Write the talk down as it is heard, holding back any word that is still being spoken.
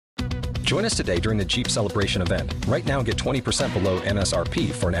Join us today during the Jeep Celebration event. Right now, get 20% below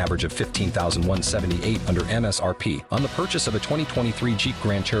MSRP for an average of $15,178 under MSRP on the purchase of a 2023 Jeep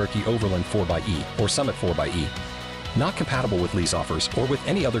Grand Cherokee Overland 4xE or Summit 4xE. Not compatible with lease offers or with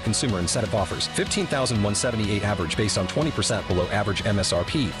any other consumer incentive offers. $15,178 average based on 20% below average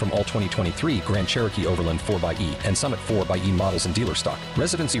MSRP from all 2023 Grand Cherokee Overland 4xE and Summit 4xE models in dealer stock.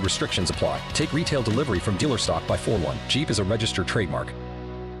 Residency restrictions apply. Take retail delivery from dealer stock by 4/1. Jeep is a registered trademark.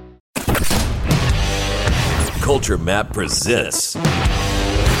 Culture Map presents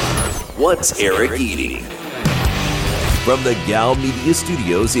What's Eric Eating? From the Gal Media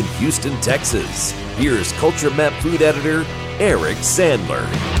Studios in Houston, Texas, here's Culture Map food editor Eric Sandler.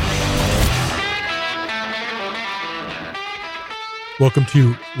 Welcome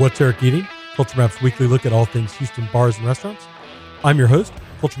to What's Eric Eating? Culture Map's weekly look at all things Houston bars and restaurants. I'm your host,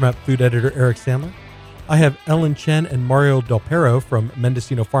 Culture Map food editor Eric Sandler. I have Ellen Chen and Mario Del Perro from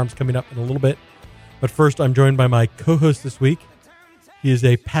Mendocino Farms coming up in a little bit. But first, I'm joined by my co-host this week. He is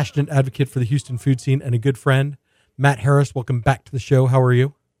a passionate advocate for the Houston food scene and a good friend, Matt Harris. Welcome back to the show. How are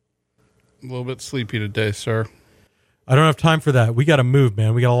you? A little bit sleepy today, sir. I don't have time for that. We got to move,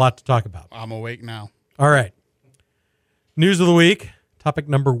 man. We got a lot to talk about. I'm awake now. All right. News of the week. Topic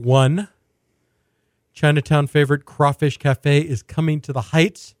number 1. Chinatown favorite Crawfish Cafe is coming to the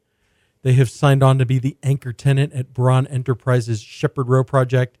Heights. They have signed on to be the anchor tenant at Braun Enterprises' Shepherd Row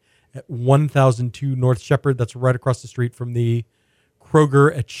project at 1002 North Shepherd. That's right across the street from the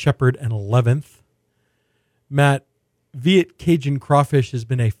Kroger at Shepherd and 11th. Matt, Viet Cajun crawfish has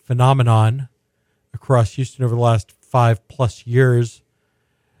been a phenomenon across Houston over the last 5+ years.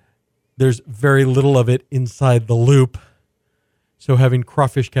 There's very little of it inside the loop. So having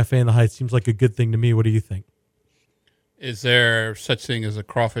Crawfish Cafe in the Heights seems like a good thing to me. What do you think? Is there such thing as a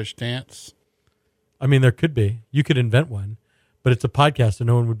crawfish dance? I mean, there could be. You could invent one, but it's a podcast, so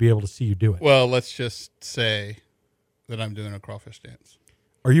no one would be able to see you do it. Well, let's just say that I'm doing a crawfish dance.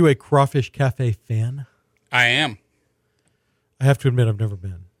 Are you a Crawfish Cafe fan? I am. I have to admit, I've never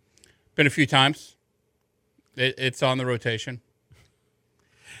been. Been a few times. It's on the rotation.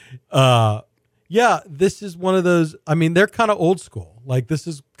 Yeah, this is one of those, I mean, they're kind of old school. Like, this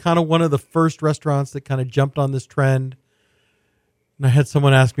is kind of one of the first restaurants that kind of jumped on this trend. And I had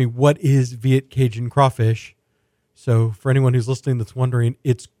someone ask me, what is Viet Cajun crawfish? So for anyone who's listening that's wondering,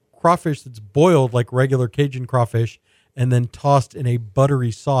 it's crawfish that's boiled like regular Cajun crawfish and then tossed in a buttery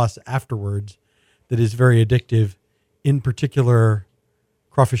sauce afterwards that is very addictive. In particular,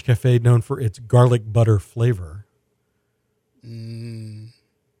 Crawfish Cafe, known for its garlic butter flavor. Yum.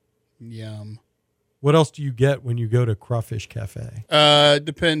 What else do you get when you go to Crawfish Cafe?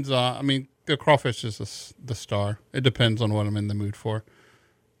 Depends on, I mean, the crawfish is the star. It depends on what I'm in the mood for.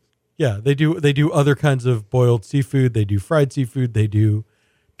 Yeah, they do other kinds of boiled seafood. They do fried seafood. They do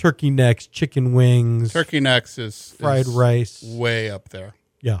turkey necks, chicken wings. Turkey necks is fried rice. Way up there.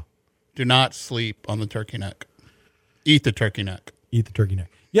 Yeah. Do not sleep on the turkey neck. Eat the turkey neck. Eat the turkey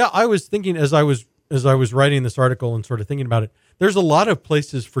neck. Yeah, I was thinking as I was writing this article and sort of thinking about it, there's a lot of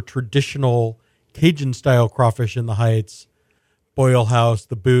places for traditional Cajun-style crawfish in the Heights. Boyle House,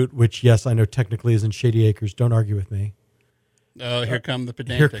 The Boot, which, yes, I know technically is in Shady Acres. Don't argue with me. Oh, here come the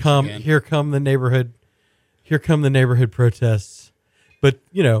pedantics again. Here come the neighborhood protests. But,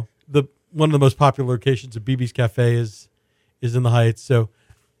 you know, one of the most popular locations of BB's Cafe is in the Heights. So,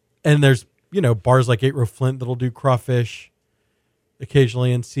 and there's, you know, bars like 8 Row Flint that'll do crawfish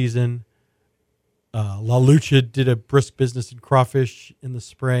occasionally in season. La Lucha did a brisk business in crawfish in the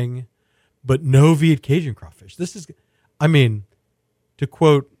spring, but no Viet Cajun crawfish. This is, I mean, to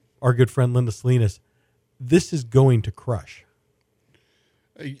quote our good friend Linda Salinas, this is going to crush.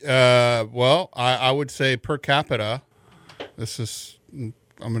 Well, I would say per capita, I'm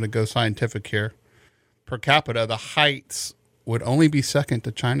going to go scientific here. Per capita, the Heights would only be second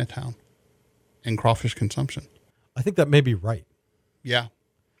to Chinatown in crawfish consumption. I think that may be right. Yeah.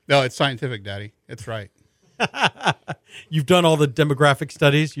 No, it's scientific, Daddy. It's right. You've done all the demographic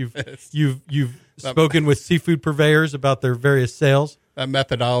studies. You've spoken with seafood purveyors about their various sales. That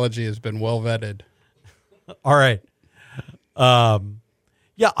methodology has been well vetted. All right.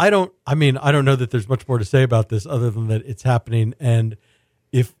 Yeah, I don't know that there's much more to say about this other than that it's happening. And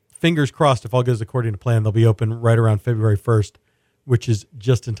if fingers crossed, if all goes according to plan, they'll be open right around February 1st, which is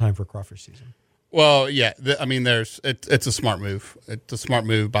just in time for crawfish season. Well, yeah, it's a smart move. It's a smart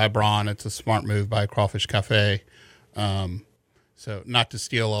move by Braun. It's a smart move by Crawfish Cafe. So not to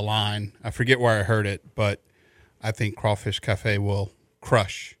steal a line, I forget where I heard it, but I think Crawfish Cafe will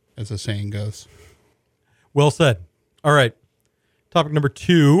crush, as the saying goes. Well said. All right. Topic number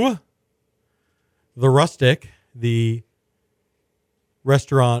 2, the Rustic, the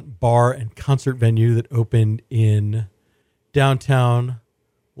restaurant, bar, and concert venue that opened in downtown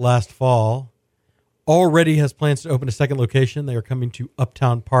last fall. Already has plans to open a second location. They are coming to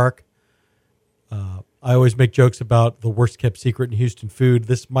Uptown Park. I always make jokes about the worst kept secret in Houston food.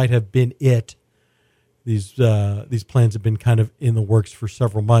 This might have been it. These plans have been kind of in the works for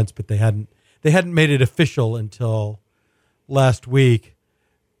several months, but they hadn't made it official until last week.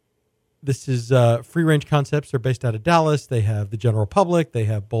 This is Free Range Concepts. They're based out of Dallas. They have the General Public. They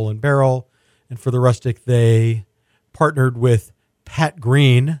have Bowl and Barrel. And for the rustic, they partnered with Pat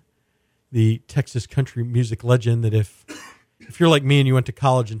Green, the Texas country music legend, that if you're like me and you went to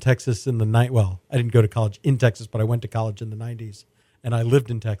college in Texas in the night, well, I didn't go to college in Texas, but I went to college in the 90s, and I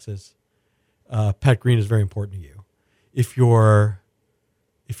lived in Texas. Pat Green is very important to you. If you're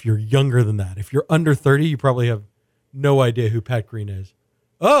younger than that, if you're under 30, you probably have no idea who Pat Green is.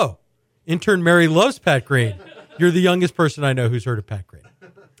 Oh, intern Mary loves Pat Green. You're the youngest person I know who's heard of Pat Green.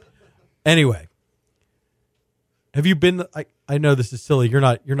 Anyway, have you been? I know this is silly. You're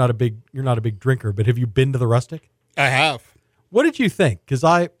not a big drinker, but have you been to the Rustic? I have. What did you think? Because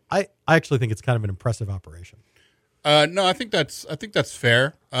I actually think it's kind of an impressive operation. No, I think that's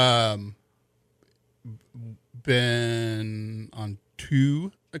fair. Been on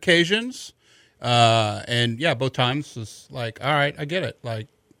 2 occasions, and yeah, both times was like, all right, I get it. Like,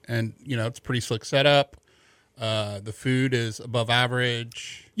 and it's pretty slick setup. The food is above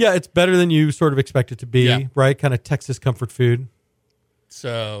average. Yeah, it's better than you sort of expect it to be, right? Kind of Texas comfort food.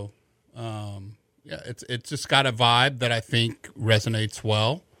 So, yeah, it's just got a vibe that I think resonates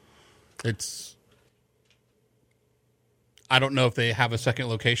well. I don't know if they have a second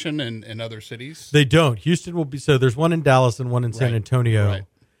location in other cities. They don't. Houston will be, so there's one in Dallas and one in San Antonio. Right.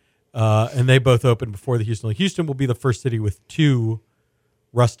 And they both opened before the Houston. Houston will be the first city with 2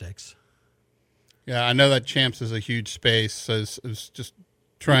 rustics. Yeah, I know that Champs is a huge space. So I was just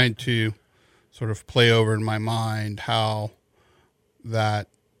trying to sort of play over in my mind how that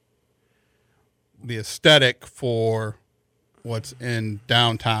the aesthetic for what's in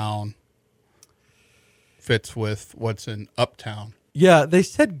downtown fits with what's in uptown. Yeah, they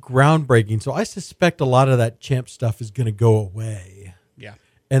said groundbreaking, so I suspect a lot of that Champ stuff is going to go away. Yeah.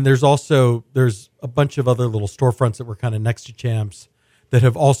 And there's a bunch of other little storefronts that were kind of next to Champs that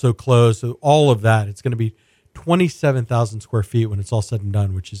have also closed. So all of that, it's going to be 27,000 square feet when it's all said and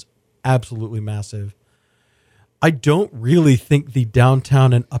done, which is absolutely massive. I don't really think the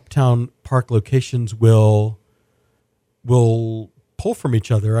downtown and uptown park locations will pull from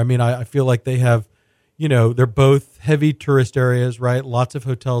each other. I mean, I feel like they have, they're both heavy tourist areas, right? Lots of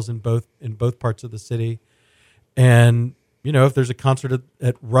hotels in both parts of the city. And, if there's a concert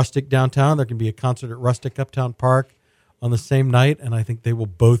at Rustic downtown, there can be a concert at Rustic Uptown Park on the same night. And I think they will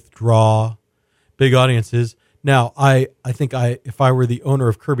both draw big audiences. Now, I think if I were the owner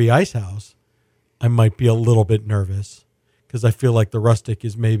of Kirby Ice House, I might be a little bit nervous because I feel like the Rustic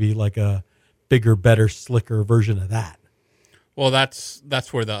is maybe like a bigger, better, slicker version of that. Well, that's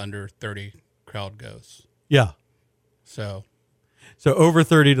where the under 30 crowd goes. Yeah. So over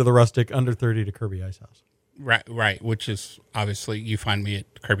 30 to the Rustic, under 30 to Kirby Ice House. Right. Which is obviously you find me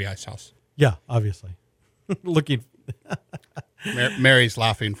at Kirby Ice House. Yeah, obviously. Looking. Mary's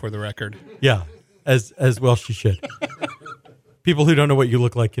laughing for the record. Yeah, as well she should. People who don't know what you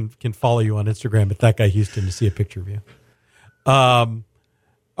look like can follow you on Instagram at That Guy Houston to see a picture of you. All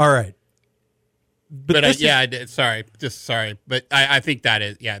right. But sorry. But I think that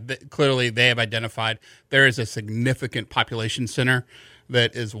is, clearly they have identified there is a significant population center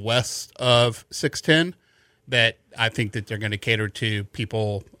that is west of 610 that I think that they're going to cater to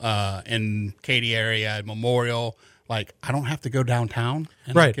people in Katy area, Memorial. Like, I don't have to go downtown.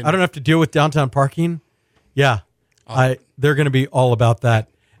 Right. I don't have to deal with downtown parking. Yeah. They're going to be all about that.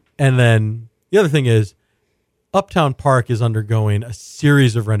 And then the other thing is Uptown Park is undergoing a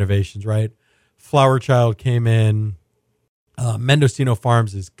series of renovations, right? Flower Child came in. Mendocino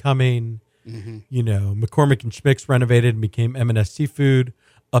Farms is coming. Mm-hmm. McCormick and Schmick's renovated and became M&S Seafood.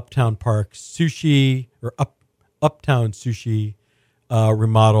 Uptown Park Sushi or Uptown Sushi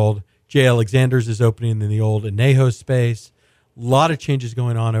remodeled. J. Alexander's is opening in the old Anejo space. A lot of changes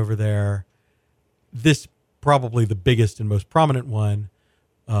going on over there. This probably the biggest and most prominent one,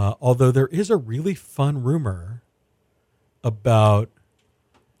 although there is a really fun rumor about,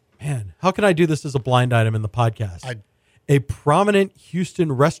 man, how can I do this as a blind item in the podcast? A prominent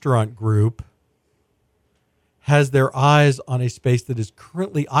Houston restaurant group has their eyes on a space that is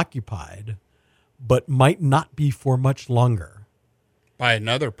currently occupied, but might not be for much longer. By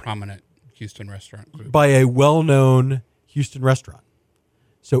another prominent Houston restaurant group. By a well-known Houston restaurant.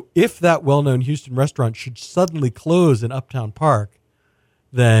 So if that well-known Houston restaurant should suddenly close in Uptown Park,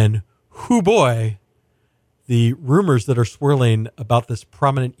 then whoo boy, the rumors that are swirling about this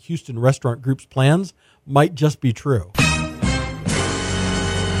prominent Houston restaurant group's plans might just be true. So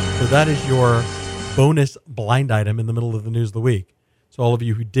that is your bonus blind item in the middle of the news of the week. So all of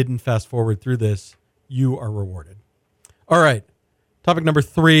you who didn't fast forward through this, you are rewarded. All right. Topic number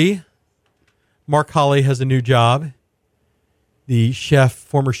 3. Mark Holly has a new job. The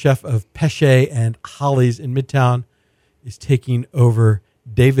former chef of Peche and Holly's in Midtown, is taking over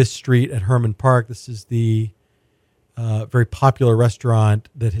Davis Street at Herman Park. This is the very popular restaurant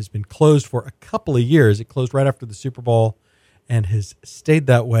that has been closed for a couple of years. It closed right after the Super Bowl and has stayed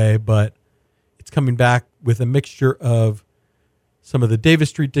that way, but it's coming back with a mixture of some of the Davis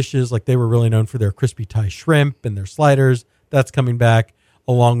Street dishes, like they were really known for their crispy Thai shrimp and their sliders. That's coming back,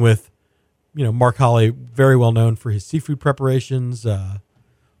 along with, Mark Holly, very well known for his seafood preparations,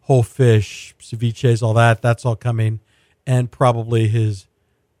 whole fish, ceviches, all that. That's all coming. And probably his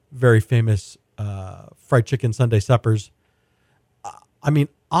very famous fried chicken Sunday suppers.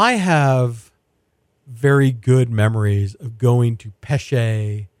 I have very good memories of going to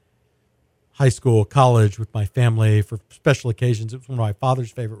Peche high school, college with my family for special occasions. It was one of my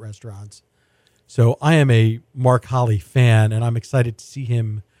father's favorite restaurants. So I am a Mark Holly fan, and I'm excited to see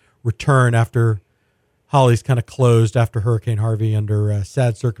him return after Holly's kind of closed after Hurricane Harvey under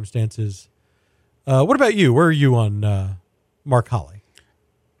sad circumstances. What about you? Where are you on Mark Holly?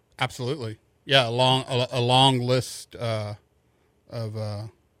 Absolutely. Yeah, a long list of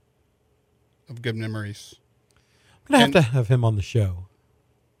good memories. I'm going to have to have him on the show.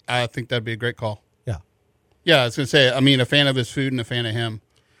 I think that'd be a great call. Yeah. Yeah, I was going to say, a fan of his food and a fan of him.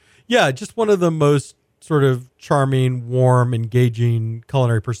 Yeah, just one of the most sort of charming, warm, engaging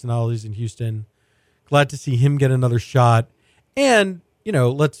culinary personalities in Houston. Glad to see him get another shot. And,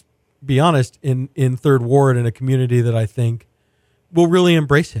 let's be honest, in Third Ward, in a community that I think will really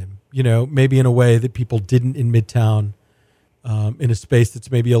embrace him, maybe in a way that people didn't in Midtown, in a space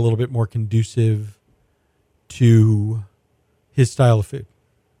that's maybe a little bit more conducive to his style of food.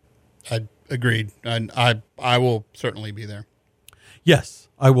 I agreed. And I will certainly be there. Yes,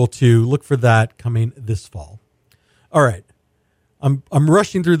 I will too. Look for that coming this fall. All right. I'm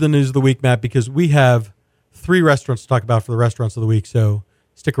rushing through the news of the week, Matt, because we have 3 restaurants to talk about for the restaurants of the week. So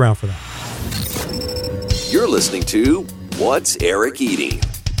stick around for that. You're listening to What's Eric Eating?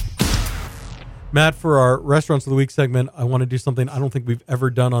 Matt, for our restaurants of the week segment, I want to do something I don't think we've ever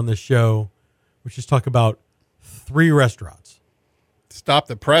done on this show, which is talk about 3 restaurants. Stop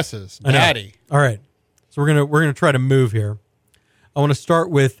the presses, Daddy. All right. So we're gonna try to move here. I want to start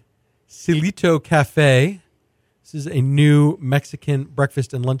with Cielito Cafe. This is a new Mexican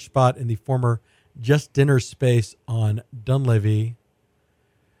breakfast and lunch spot in the former Just Dinner space on Dunleavy.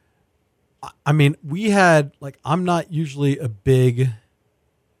 We had, I'm not usually a big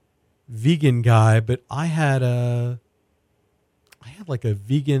vegan guy, but I had a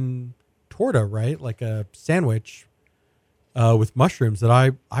vegan torta, right? Like a sandwich with mushrooms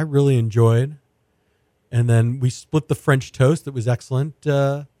that I really enjoyed. And then we split the French toast. That was excellent.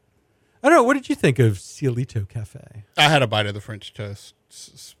 I don't know. What did you think of Cielito Cafe? I had a bite of the French toast.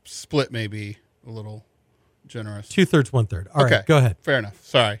 Split maybe a little generous. 2/3, 1/3. All right, go ahead. Fair enough.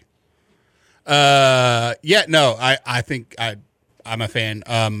 Sorry. I think I'm a fan.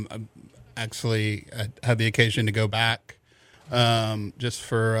 Actually, I had the occasion to go back just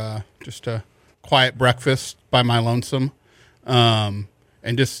for just a quiet breakfast by my lonesome, and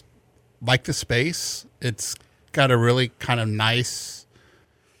just like the space. It's got a really kind of nice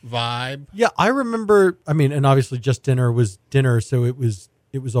vibe. Yeah, I remember. And obviously, Just Dinner was dinner, so it was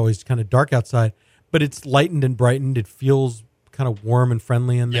always kind of dark outside, but it's lightened and brightened. It feels kind of warm and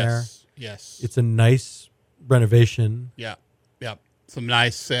friendly in there. Yes. It's a nice renovation. Yeah. Some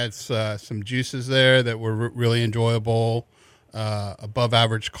nice sets, some juices there that were really enjoyable. Above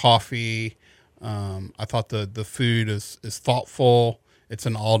average coffee. I thought the food is thoughtful. It's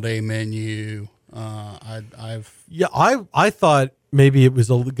an all day menu. I thought maybe it was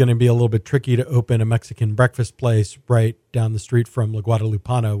going to be a little bit tricky to open a Mexican breakfast place right down the street from La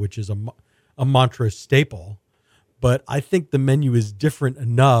Guadalupana, which is a Montrose staple. But I think the menu is different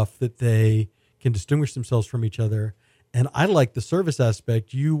enough that they can distinguish themselves from each other. And I like the service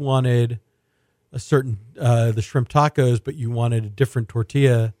aspect. You wanted a certain, the shrimp tacos, but you wanted a different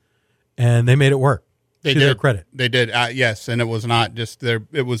tortilla, and they made it work. They to did. Their credit. They did. Yes. And it was not just there.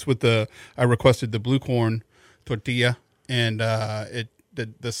 It was with I requested the blue corn tortilla, and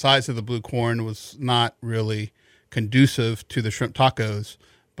the size of the blue corn was not really conducive to the shrimp tacos,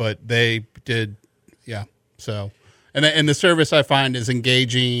 but they did. Yeah. So, and the service I find is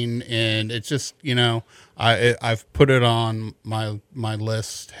engaging, and it's just, I've put it on my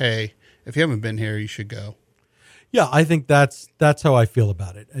list. Hey, if you haven't been here, you should go. Yeah, I think that's how I feel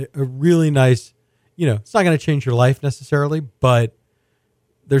about it. A really nice, it's not going to change your life necessarily, but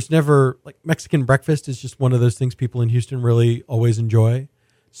there's never, like, Mexican breakfast is just one of those things people in Houston really always enjoy.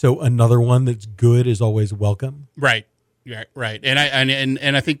 So another one that's good is always welcome. Right. Yeah, right. And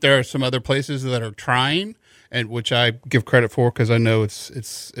I think there are some other places that are trying, and which I give credit for, because I know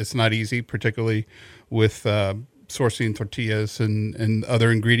it's not easy, particularly with sourcing tortillas and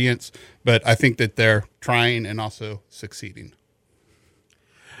other ingredients. But I think that they're trying and also succeeding.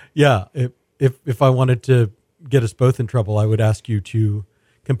 Yeah. If I wanted to get us both in trouble, I would ask you to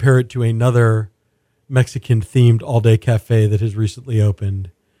compare it to another Mexican-themed all-day cafe that has recently opened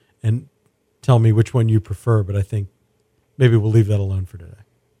and tell me which one you prefer. But I think maybe we'll leave that alone for today.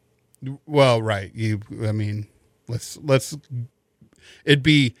 Well, right. Let's it'd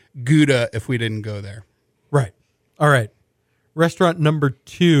be Gouda if we didn't go there. Right. All right. Restaurant number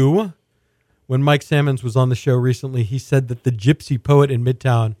 2. When Mike Sammons was on the show recently, he said that the Gypsy Poet in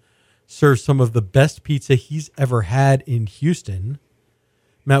Midtown serves some of the best pizza he's ever had in Houston.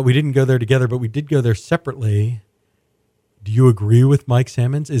 Matt, we didn't go there together, but we did go there separately. Do you agree with Mike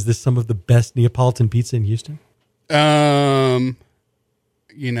Sammons? Is this some of the best Neapolitan pizza in Houston? That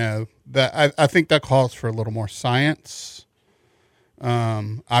I think that calls for a little more science.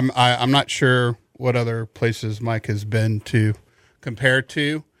 I'm not sure what other places Mike has been to compare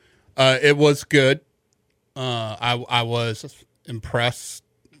to. It was good. I was impressed.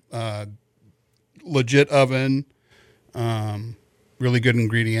 Legit oven. Really good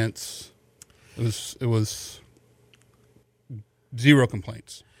ingredients. It was zero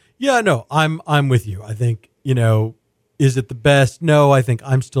complaints. Yeah, no, I'm with you. I think, is it the best? No, I think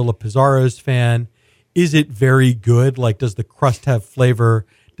I'm still a Pizarro's fan. Is it very good? Like, does the crust have flavor?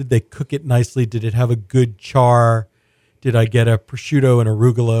 Did they cook it nicely? Did it have a good char? Did I get a prosciutto and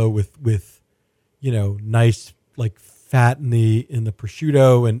arugula with nice, like, fat in the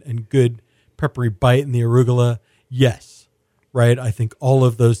prosciutto and good peppery bite in the arugula? Yes. Right. I think all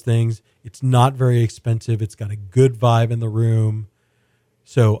of those things. It's not very expensive. It's got a good vibe in the room.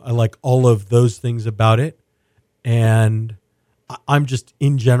 So I like all of those things about it. And I'm just,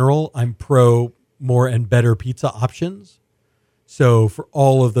 in general, I'm pro more and better pizza options. So for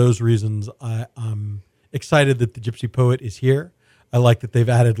all of those reasons, I'm excited that the Gypsy Poet is here. I like that they've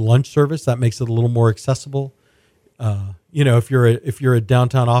added lunch service. That makes it a little more accessible. If you're a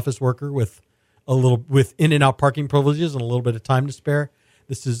downtown office worker with in and out parking privileges and a little bit of time to spare,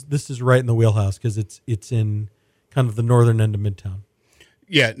 this is right in the wheelhouse, because it's in kind of the northern end of Midtown.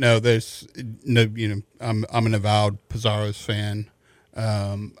 Yeah, no, there's no, I'm an avowed Pizarro's fan.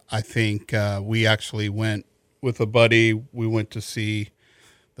 I think we actually went with a buddy. We went to see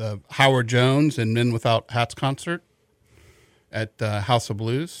the Howard Jones and Men Without Hats concert at House of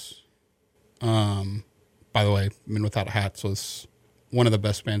Blues. By the way, Men Without Hats was one of the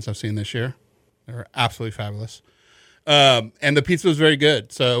best bands I've seen this year. They were absolutely fabulous. And the pizza was very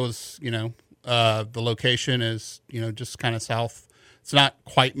good. So it was, the location is, just kind of south. It's not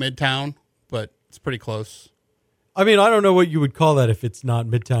quite Midtown, but it's pretty close. I mean, I don't know what you would call that if it's not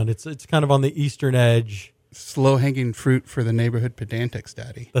Midtown. It's kind of on the eastern edge. Slow hanging fruit for the neighborhood pedantics,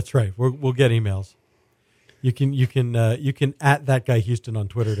 Daddy. That's right. We'll get emails. You can at that guy Houston on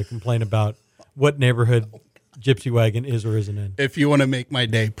Twitter to complain about what neighborhood Gypsy Wagon is or isn't in. If you want to make my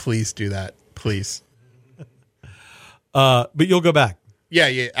day, please do that. Please. But you'll go back.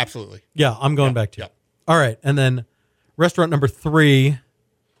 Yeah, absolutely. Yeah, I'm going back too. Yeah. All right, and then restaurant number 3.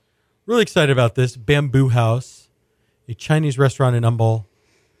 Really excited about this. Bamboo House, a Chinese restaurant in Humble.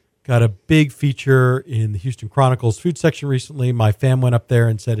 Got a big feature in the Houston Chronicles food section recently. My fam went up there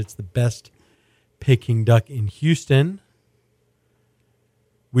and said it's the best Peking duck in Houston.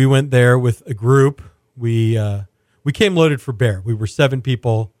 We went there with a group. We came loaded for bear. We were 7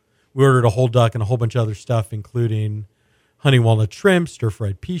 people. We ordered a whole duck and a whole bunch of other stuff, including honey walnut shrimp,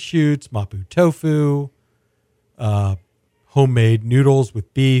 stir-fried pea shoots, mapo tofu, homemade noodles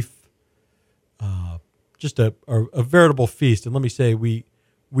with beef. Just a veritable feast. And let me say, we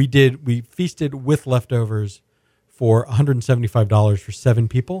feasted with leftovers for $175 for 7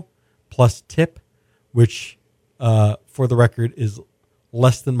 people, plus tip, which, for the record, is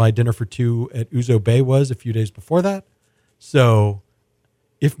less than my dinner for 2 at Uzo Bay was a few days before that. So,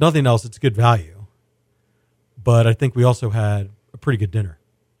 if nothing else, it's good value. But I think we also had a pretty good dinner.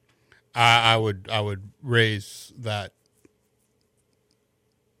 I would raise that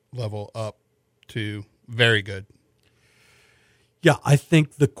level up to very good. Yeah, I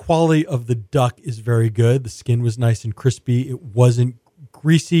think the quality of the duck is very good. The skin was nice and crispy. It wasn't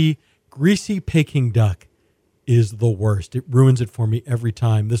greasy. Greasy Peking duck is the worst. It ruins it for me every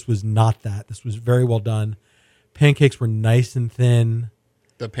time. This was not that. This was very well done. Pancakes were nice and thin.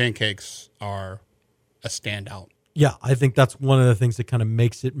 The pancakes are a standout. Yeah, I think that's one of the things that kind of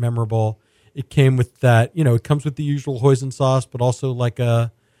makes it memorable. It came with that, it comes with the usual hoisin sauce, but also like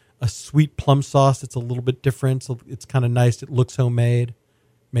a sweet plum sauce that's a little bit different. So it's kind of nice. It looks homemade.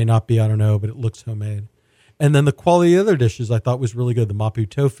 May not be, I don't know, but it looks homemade. And then the quality of the other dishes I thought was really good. The mapu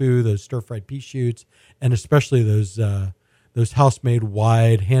tofu, those stir-fried pea shoots, and especially those house-made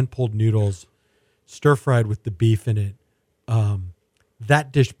wide, hand-pulled noodles, stir-fried with the beef in it.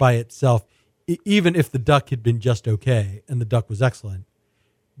 That dish by itself, even if the duck had been just okay, and the duck was excellent,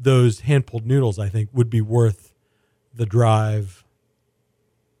 those hand-pulled noodles, I think, would be worth the drive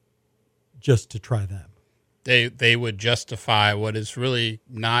just to try them. They would justify what is really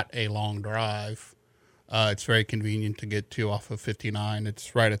not a long drive. It's very convenient to get to off of 59.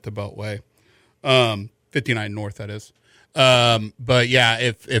 It's right at the Beltway, 59 North, that is. But yeah,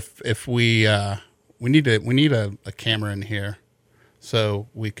 if we need a camera in here so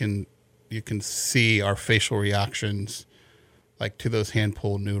you can see our facial reactions, like to those hand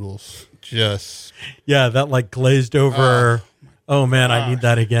pulled noodles. Just that like glazed over. Oh man, I need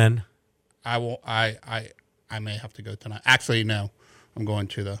that again. I will. I may have to go tonight. Actually, no, I'm going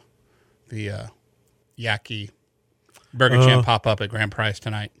to the Yaki Burger Champ pop up at Grand Price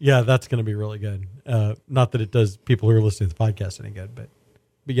tonight. Yeah, that's going to be really good. Not that it does people who are listening to the podcast any good, but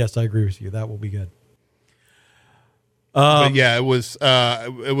yes, I agree with you. That will be good. But yeah, it was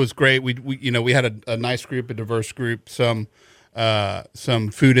great. We had a nice group, a diverse group, some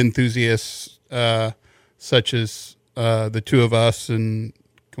food enthusiasts, such as the two of us, and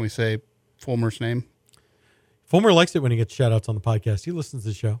can we say Fulmer's name? Fulmer likes it when he gets shout outs on the podcast. He listens to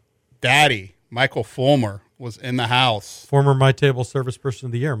the show. Daddy, Michael Fulmer, was in the house. Former My Table Service Person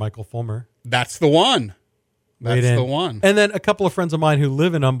of the Year, Michael Fulmer. That's the one. That's the one. And then a couple of friends of mine who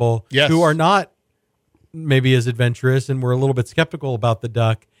live in Humble, yes, who are not maybe as adventurous and were a little bit skeptical about the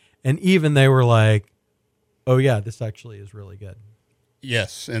duck. And even they were like, oh, yeah, this actually is really good.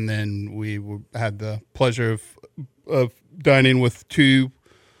 Yes. And then we had the pleasure of dining with two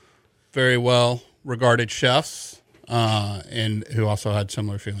very well regarded chefs, and who also had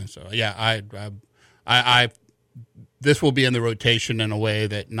similar feelings. So yeah, I this will be in the rotation in a way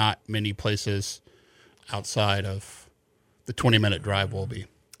that not many places outside of the 20-minute drive will be.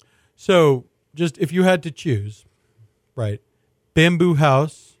 So just if you had to choose, right, Bamboo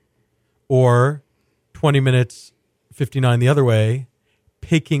House or 20 minutes 59 the other way,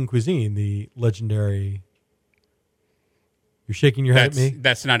 Peking Cuisine, the legendary. You're shaking your head at me.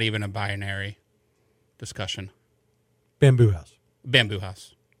 That's not even a binary discussion. Bamboo House. Bamboo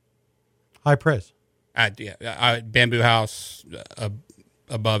House. High praise. Bamboo House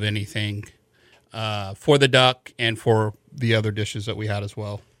above anything for the duck and for the other dishes that we had as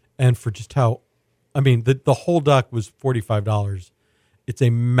well. And for just how, the whole duck was $45. It's a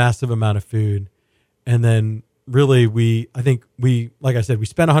massive amount of food. And then really I think like I said, we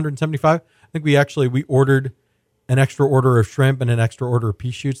spent $175. I think we ordered an extra order of shrimp and an extra order of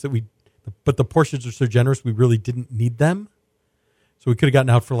pea shoots but the portions are so generous, we really didn't need them. So we could have gotten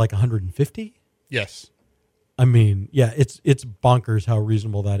out for like $150. Yes. It's bonkers how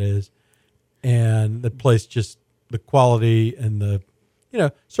reasonable that is. And the place just, the quality and the,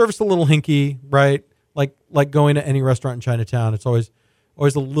 service a little hinky, right? Like going to any restaurant in Chinatown, it's always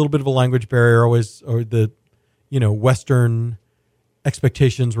a little bit of a language barrier, or the, Western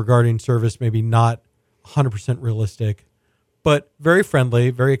expectations regarding service, maybe not 100% realistic, but very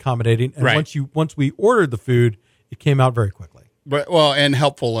friendly, very accommodating. And right. once we ordered the food, it came out very quickly. But, well, and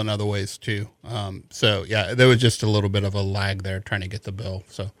helpful in other ways too. So yeah, there was just a little bit of a lag there trying to get the bill.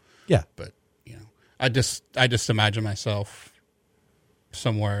 So yeah, but I just imagine myself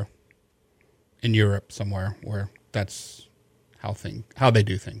somewhere in Europe, somewhere where that's how they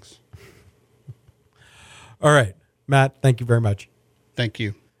do things. All right, Matt, thank you very much. Thank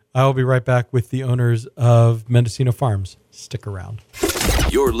you. I will be right back with the owners of Mendocino Farms. Stick around.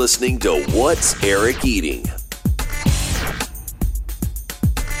 You're listening to What's Eric Eating?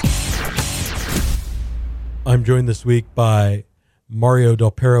 I'm joined this week by Mario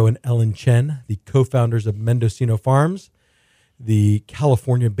Del Perro and Ellen Chen, the co-founders of Mendocino Farms, the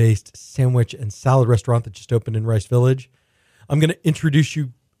California-based sandwich and salad restaurant that just opened in Rice Village. I'm going to introduce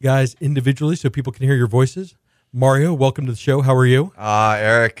you guys individually so people can hear your voices. Mario, welcome to the show. How are you?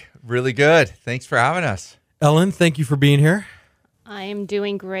 Eric, really good. Thanks for having us. Ellen, thank you for being here. I'm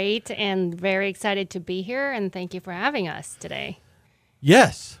doing great and very excited to be here, and thank you for having us today.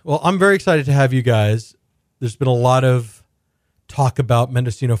 Yes. Well, I'm very excited to have you guys. There's been a lot of talk about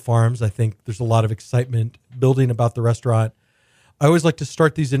Mendocino Farms. I think there's a lot of excitement building about the restaurant. I always like to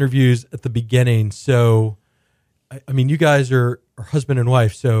start these interviews at the beginning. So, I mean, you guys are husband and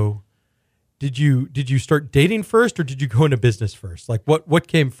wife. So, did you start dating first, or did you go into business first? Like, what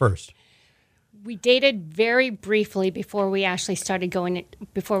came first? We dated very briefly before we actually started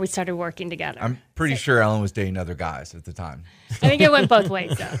working together. I'm pretty sure Ellen was dating other guys at the time. I think it went both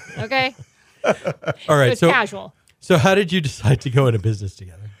ways, though. Okay, All right, it was casual. So, how did you decide to go into business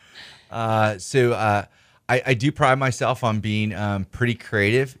together? I do pride myself on being pretty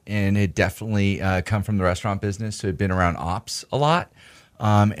creative, and it definitely come from the restaurant business. So I'd been around ops a lot,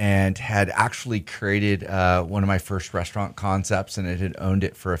 and had actually created one of my first restaurant concepts, and it had owned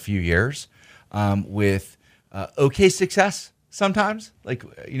it for a few years with okay success. Sometimes, like,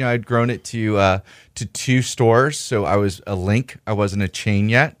 I'd grown it to 2 stores, so I was a link. I wasn't a chain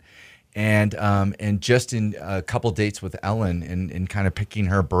yet. And just in a couple dates with Ellen and kind of picking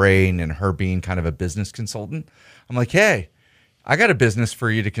her brain and her being kind of a business consultant, I'm like, hey, I got a business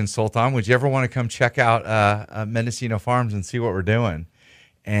for you to consult on. Would you ever want to come check out Mendocino Farms and see what we're doing?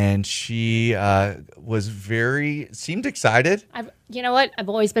 And she seemed excited. You know what? I've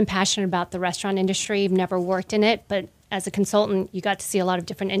always been passionate about the restaurant industry. I've never worked in it, but as a consultant, you got to see a lot of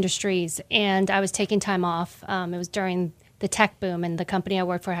different industries. And I was taking time off. It was during the tech boom, and the company I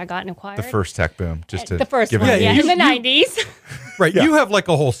worked for had gotten acquired. The first tech boom, just to the first give one, it in the 90s. Right, you have like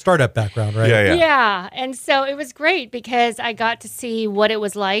a whole startup background, right? Yeah, and so it was great because I got to see what it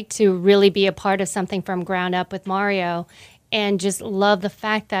was like to really be a part of something from ground up with Mario, and just love the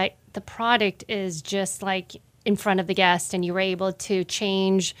fact that the product is just like in front of the guest, and you were able to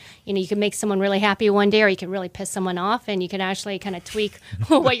change. You can make someone really happy one day, or you can really piss someone off, and you can actually kind of tweak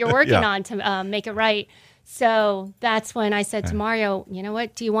what you're working on to make it right. So that's when I said to Mario, you know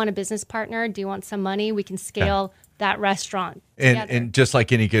what? Do you want a business partner? Do you want some money? We can scale that restaurant together. And just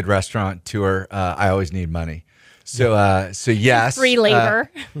like any good restaurant tour, I always need money. So yes, free labor.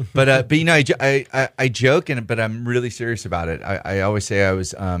 But I joke, but I'm really serious about it. I always say I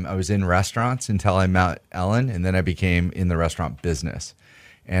was in restaurants until I met Ellen, and then I became in the restaurant business.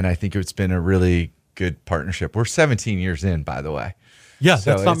 And I think it's been a really good partnership. We're 17 years in, by the way. Yeah,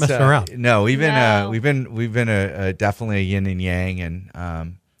 so that's not messing around. No, we've been definitely a yin and yang,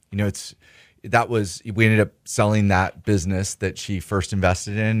 and we ended up selling that business that she first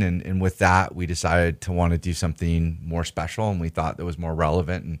invested in, and with that we decided to want to do something more special, and we thought that was more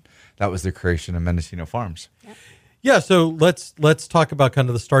relevant, and that was the creation of Mendocino Farms. Yeah, so let's talk about kind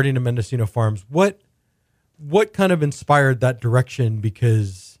of the starting of Mendocino Farms. What kind of inspired that direction?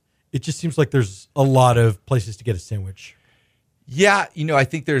 Because it just seems like there's a lot of places to get a sandwich. Yeah, I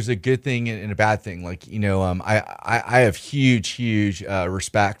think there's a good thing and a bad thing. Like, I have huge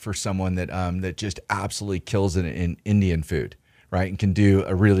respect for someone that just absolutely kills it in Indian food, right? And can do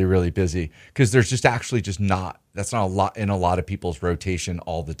a really, really busy, because there's just actually that's not a lot in a lot of people's rotation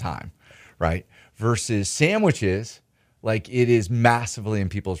all the time, right? Versus sandwiches, like, it is massively in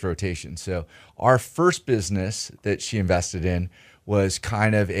people's rotation. So our first business that she invested in was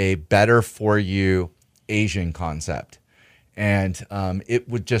kind of a better for you Asian concept. And it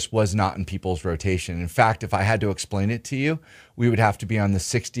was not in people's rotation. In fact, if I had to explain it to you, we would have to be on the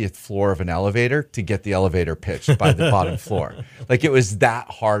 60th floor of an elevator to get the elevator pitched by the bottom floor. Like, it was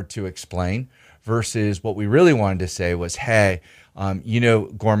that hard to explain, versus what we really wanted to say was, hey,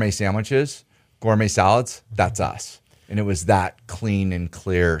 gourmet sandwiches, gourmet salads, that's us. And it was that clean and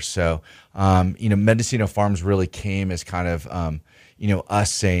clear. So, Mendocino Farms really came as kind of,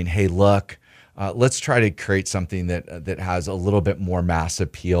 us saying, hey, look, let's try to create something that has a little bit more mass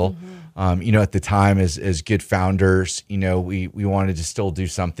appeal. Mm-hmm. At the time, as good founders, we wanted to still do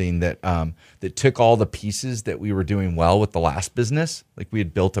something that took all the pieces that we were doing well with the last business. Like, we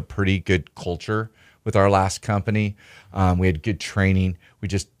had built a pretty good culture with our last company. We had good training. We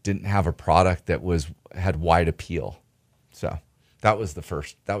just didn't have a product that had wide appeal. So that was the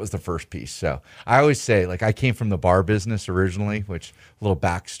first piece. So I always say, like, I came from the bar business originally, which, a little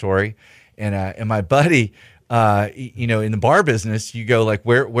backstory. And my buddy, in the bar business, you go like,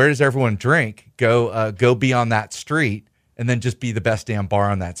 where does everyone drink? Go be on that street, and then just be the best damn bar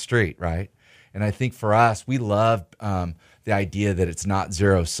on that street, right? And I think for us, we love the idea that it's not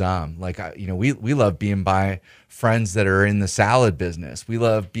zero sum. Like, we love being by friends that are in the salad business. We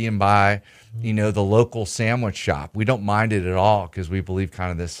love being by, the local sandwich shop. We don't mind it at all, because we believe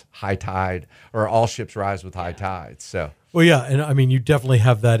kind of this high tide, or all ships rise with high tides. So. Well, yeah, and I mean, you definitely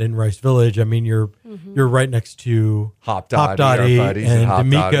have that in Rice Village. I mean, you're right next to Hop Dottie and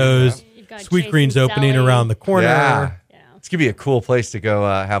D'Amico's. Yeah. Sweet Green's opening Deli around the corner. Yeah. It's gonna be a cool place to go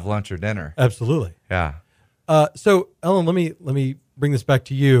have lunch or dinner. Absolutely. Yeah. So Ellen, let me bring this back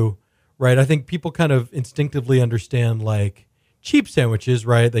to you. Right, I think people kind of instinctively understand like cheap sandwiches.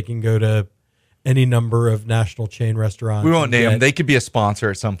 Right, they can go to any number of national chain restaurants. We won't name them. They could be a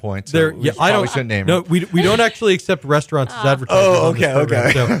sponsor at some point. So I don't. Shouldn't name no, them. we don't actually accept restaurants as advertisers. Oh, on this program,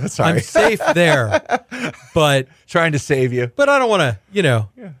 okay. So Sorry. I'm safe there, but Trying to save you. I don't want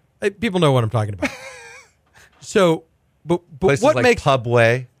to. People know what I'm talking about. So, but Places what like makes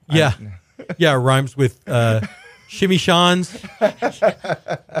Pubway? yeah, rhymes with Shimmy Sean's.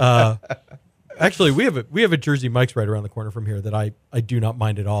 Actually, we have a Jersey Mike's right around the corner from here that I do not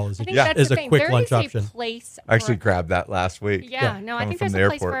mind at all as I think that's as the a thing. quick There lunch is a option. place I actually for- grabbed that last week. Yeah, no, I coming think from there's the a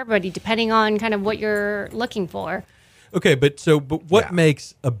place for airport. everybody, depending on kind of what you're looking for. Okay, but what Yeah.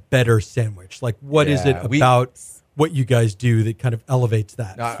 makes a better sandwich? Like, what is it Yeah, we- about what you guys do that kind of elevates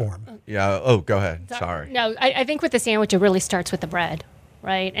that form? Yeah. Oh, go ahead. Sorry. No, I think with the sandwich, it really starts with the bread,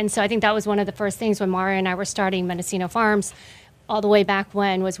 right? And so I think that was one of the first things when Mario and I were starting Mendocino Farms all the way back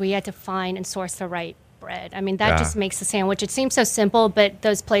when was we had to find and source the right bread. I mean, that Yeah. just makes the sandwich. It seems so simple, but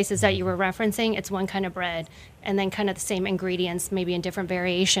those places that you were referencing, it's one kind of bread and then kind of the same ingredients, maybe in different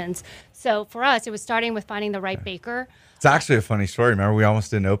variations. So for us, it was starting with finding the right baker. It's actually a funny story. Remember, we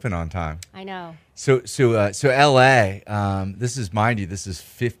almost didn't open on time. I know. So L.A. This is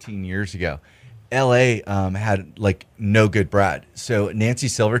 15 years ago. L.A. Had like no good bread. So Nancy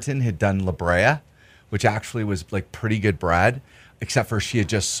Silverton had done La Brea, which actually was like pretty good bread, except for she had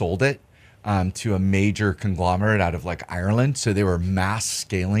just sold it to a major conglomerate out of like Ireland. So they were mass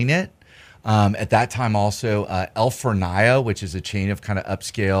scaling it. At that time, also El Fornaio, which is a chain of kind of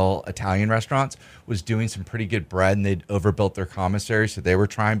upscale Italian restaurants, was doing some pretty good bread, and they'd overbuilt their commissary, so they were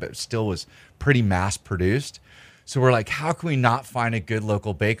trying, but it still was pretty mass produced. So we're like, how can we not find a good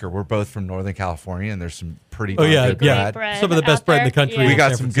local baker? We're both from Northern California, and there's some pretty good yeah, bread. bread some of the best out bread in there. the country. Yeah. We in got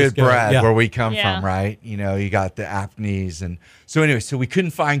San some good Francisco. bread Yeah. where we come Yeah. from, right? You know, you got the Apneys. And so anyway, so we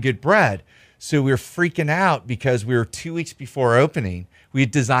couldn't find good bread. So we were freaking out because we were 2 weeks before opening. We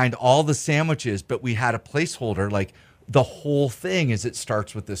had designed all the sandwiches, but we had a placeholder. Like the whole thing is it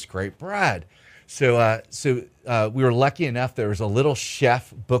starts with this great bread. So we were lucky enough. There was a little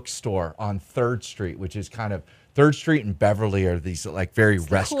chef bookstore on 3rd Street, which is kind of 3rd Street and Beverly are these like very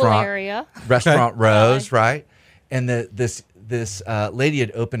restaurant area. restaurant rows, right? And this lady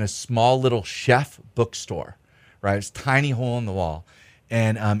had opened a small little chef bookstore, right? It's a tiny hole in the wall.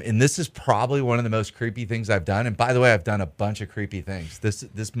 And this is probably one of the most creepy things I've done. And by the way, I've done a bunch of creepy things.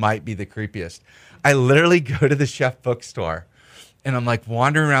 This might be the creepiest. I literally go to the chef bookstore and I'm like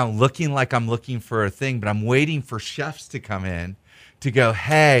wandering around looking like I'm looking for a thing, but I'm waiting for chefs to come in to go,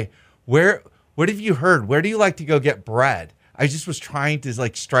 hey, what have you heard? Where do you like to go get bread? I just was trying to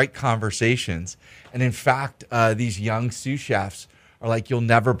like strike conversations. And in fact, these young sous chefs are like, you'll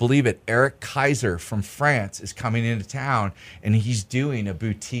never believe it. Eric Kaiser from France is coming into town and he's doing a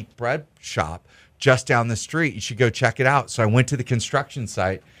boutique bread shop just down the street. You should go check it out. So I went to the construction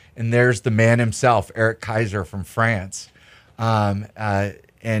site and there's the man himself, Eric Kaiser from France, and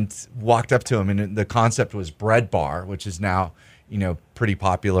walked up to him. And the concept was Bread Bar, which is now, pretty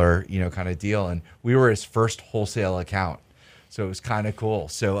popular, kind of deal. And we were his first wholesale account. So it was kind of cool.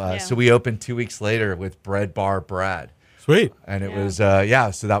 So we opened 2 weeks later with Bread Bar Bread. Sweet. And it was,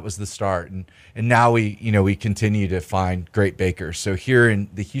 so that was the start. And now we continue to find great bakers. So here in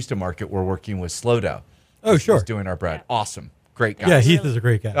the Houston market, we're working with Slow Dough. Oh, sure. Who's doing our bread. Yeah. Awesome. Great guy. Yeah, Heath is a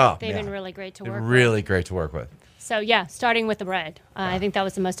great guy. Oh, They've yeah. been really great to work with. Really great to work with. So yeah, starting with the bread. I think that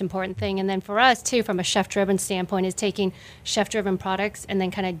was the most important thing. And then for us too, from a chef-driven standpoint, is taking chef-driven products and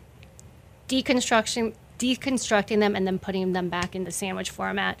then kind of deconstructing them and then putting them back in the sandwich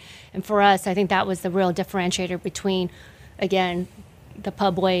format. And for us, I think that was the real differentiator between, again, the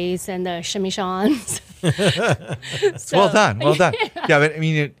Pubways and the Shimmy Sean's. Well done. Yeah, but I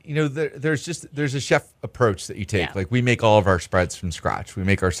mean, there's a chef approach that you take. Yeah. Like we make all of our spreads from scratch. We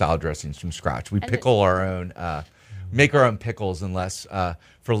make our salad dressings from scratch. We pickle our own, make our own pickles. Unless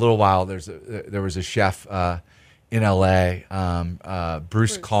for a little while there was a chef in LA,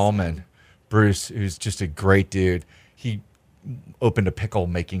 Bruce Coleman. Bruce, who's just a great dude. He opened a pickle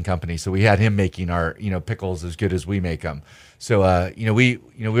making company, so we had him making our pickles as good as we make them. So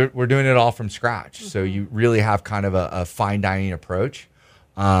we're doing it all from scratch. Mm-hmm. So you really have kind of a fine dining approach,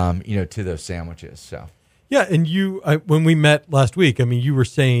 to those sandwiches. So Yeah, and when we met last week, I mean, you were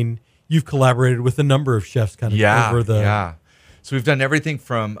saying you've collaborated with a number of chefs kind of over the yeah. So we've done everything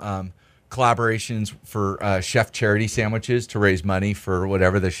from collaborations for chef charity sandwiches to raise money for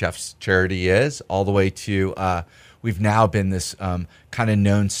whatever the chef's charity is, all the way to we've now been this kind of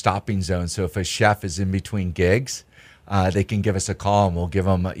known stopping zone. So if a chef is in between gigs, they can give us a call, and we'll give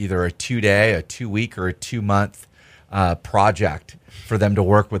them either a 2-day, a 2-week, or a 2-month project for them to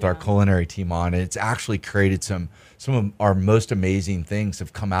work with our culinary team on. And it's actually created some of our most amazing things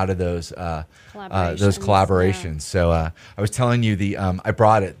have come out of those collaborations. Yeah. So I was telling you I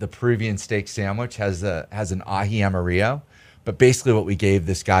brought it. The Peruvian steak sandwich has an ají amarillo, but basically what we gave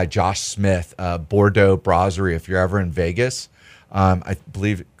this guy Josh Smith, Bordeaux Brasserie. If you're ever in Vegas, I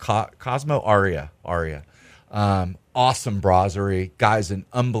believe Cosmo Aria. Awesome brasserie. Guy's an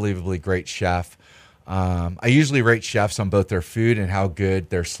unbelievably great chef. I usually rate chefs on both their food and how good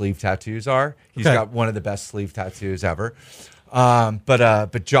their sleeve tattoos are. He's got one of the best sleeve tattoos ever.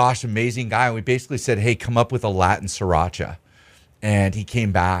 But Josh, amazing guy. And we basically said, hey, come up with a Latin sriracha. And he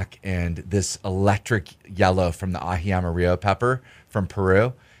came back, and this electric yellow from the ají amarillo pepper from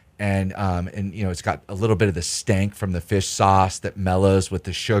Peru. And it's got a little bit of the stank from the fish sauce that mellows with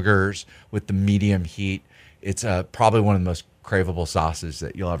the sugars, with the medium heat. It's probably one of the most craveable sauces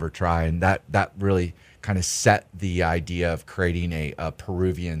that you'll ever try. And that really kind of set the idea of creating a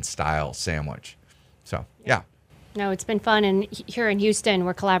Peruvian style sandwich. So, yeah. No, it's been fun. And here in Houston,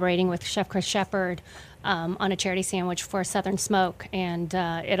 we're collaborating with Chef Chris Shepard on a charity sandwich for Southern Smoke. And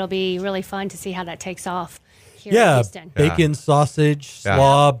it'll be really fun to see how that takes off here in Houston. Bacon, sausage,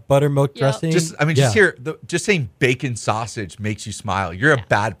 slaw, buttermilk dressing. Just saying bacon sausage makes you smile. You're a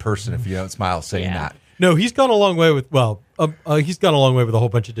bad person if you don't smile saying that. No, he's gone a long way with he's gone a long way with a whole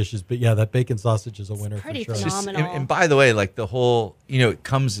bunch of dishes, but yeah, that bacon sausage is a winner for sure. Phenomenal. And by the way, like the whole, it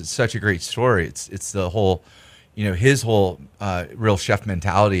comes as such a great story. It's the whole, his whole real chef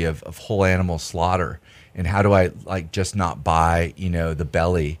mentality of whole animal slaughter, and how do I like just not buy the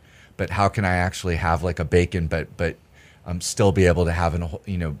belly, but how can I actually have like a bacon, but still be able to have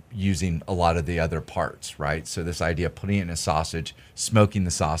using a lot of the other parts, right? So this idea of putting it in a sausage, smoking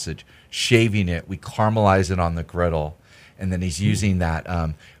the sausage, shaving it, we caramelize it on the griddle, and then he's using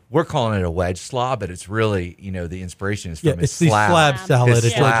that. We're calling it a wedge slaw, but it's really, the inspiration is from his slab salad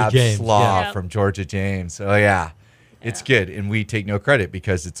at Georgia James. Slaw from Georgia James. So it's good, and we take no credit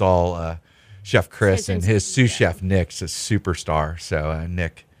because it's all Chef Chris and his sous chef Nick's a superstar. So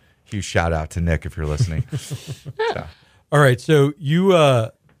Nick, huge shout out to Nick if you're listening. So. All right, so you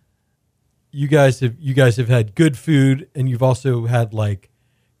guys have had good food, and you've also had like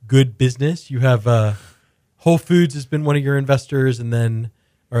good business. You have Whole Foods has been one of your investors, and then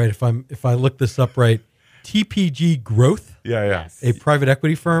all right, if I look this up right, TPG Growth, a private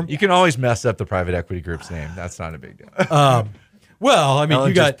equity firm. You can always mess up the private equity group's name. That's not a big deal. Well, I mean, Ellen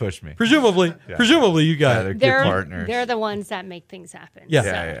you got pushed me. Presumably, you got they're good partners. They're the ones that make things happen.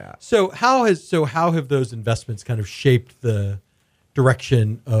 Yeah. So how have those investments kind of shaped the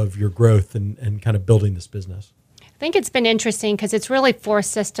direction of your growth and kind of building this business? I think it's been interesting because it's really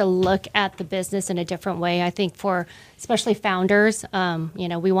forced us to look at the business in a different way. I think for especially founders,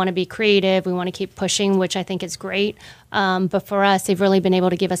 we want to be creative. We want to keep pushing, which I think is great. But for us, they've really been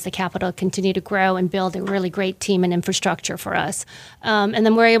able to give us the capital to continue to grow and build a really great team and infrastructure for us. And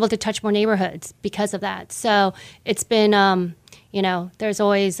then we're able to touch more neighborhoods because of that. So it's been, there's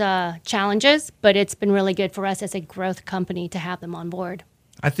always challenges, but it's been really good for us as a growth company to have them on board.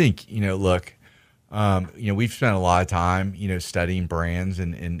 I think, look, we've spent a lot of time, studying brands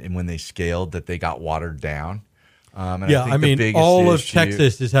and when they scaled that they got watered down. I mean, all of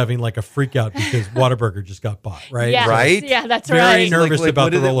Texas is having like a freak out because Whataburger just got bought, right? Yeah, right? Yeah, that's Very right. nervous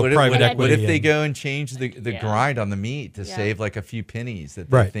about the role of private equity. What if they go and change the grind on the meat to save like a few pennies that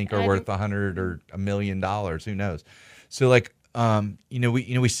they think are worth $100 or $1 million? Who knows? So like,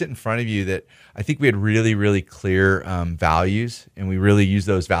 we sit in front of you that I think we had really, really clear values, and we really use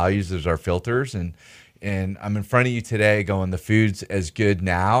those values as our filters. And I'm in front of you today going, the food's as good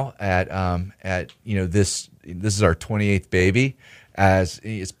now at this is our 28th baby, as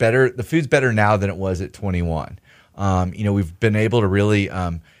it's better. The food's better now than it was at 21. We've been able to really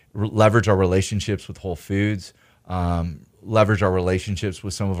leverage our relationships with Whole Foods, leverage our relationships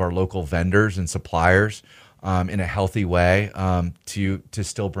with some of our local vendors and suppliers. In a healthy way, to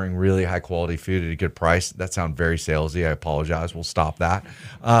still bring really high quality food at a good price. That sounds very salesy. I apologize. We'll stop that.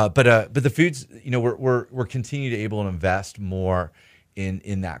 But the foods, we're continuing to able to invest more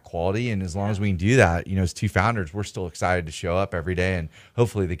in that quality, and as long as we can do that, as two founders, we're still excited to show up every day, and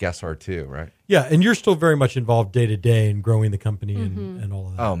hopefully the guests are too, right? Yeah, and you're still very much involved day to day in growing the company and all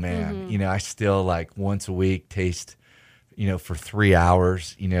of that. Oh man, I still like once a week taste. For 3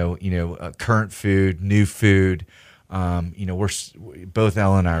 hours, current food, new food. We're both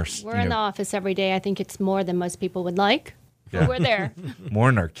Ellen and I are. We're in the office every day. I think it's more than most people would like. Yeah. But we're there. More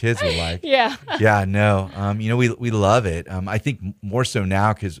than our kids would like. Yeah. Yeah. No. We love it. I think more so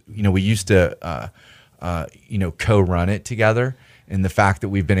now because we used to co-run it together. And the fact that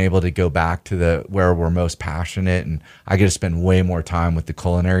we've been able to go back to where we're most passionate, and I get to spend way more time with the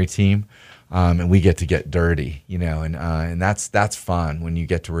culinary team, and we get to get dirty, and that's fun when you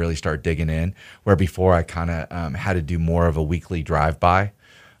get to really start digging in. Where before I kind of had to do more of a weekly drive-by,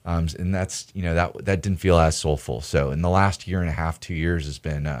 and that's that didn't feel as soulful. So in the last year and a half, 2 years has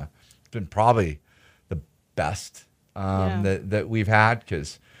been probably the best that we've had,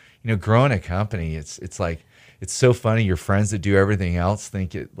 because growing a company, it's like. It's so funny. Your friends that do everything else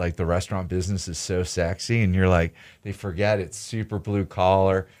think it like the restaurant business is so sexy, and you're like, they forget it's super blue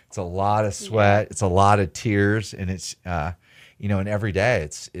collar. It's a lot of sweat. It's a lot of tears, and it's and every day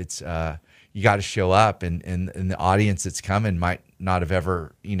it's you got to show up, and the audience that's coming might not have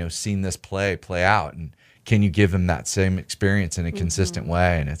ever seen this play out, and can you give them that same experience in a consistent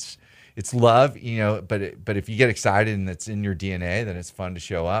way? And it's love, but if you get excited and it's in your DNA, then it's fun to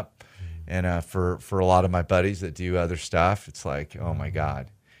show up. And for a lot of my buddies that do other stuff, it's like, oh my God,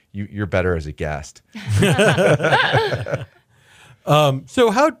 you're better as a guest.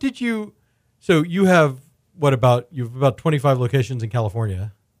 So how did you? So you have you've about 25 locations in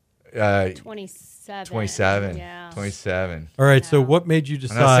California. 27. 27. Yeah. 27. All right. So what made you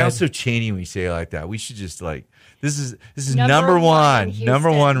decide? And that sounds so chainy when you say it like that. We should just this is Number one in number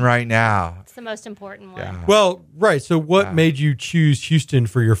one Houston. right now. It's the most important one. Yeah. Well, right. So what made you choose Houston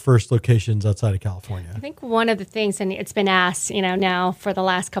for your first locations outside of California? I think one of the things, and it's been asked, now for the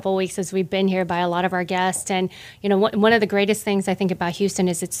last couple of weeks as we've been here by a lot of our guests, and one of the greatest things I think about Houston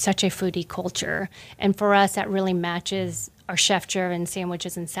is it's such a foodie culture, and for us that really matches our chef-driven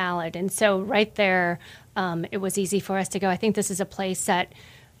sandwiches and salad, and so right there, it was easy for us to go. I think this is a place that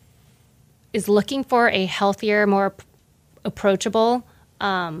is looking for a healthier, more approachable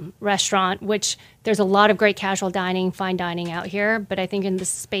restaurant, which there's a lot of great casual dining, fine dining out here. But I think in the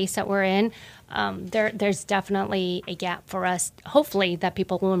space that we're in, there's definitely a gap for us, hopefully, that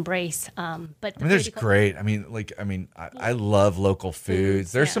people will embrace. But there's great. I love local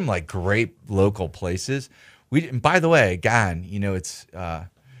foods. There's some great local places. And by the way, again, it's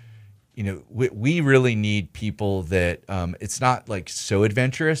we really need people that it's not so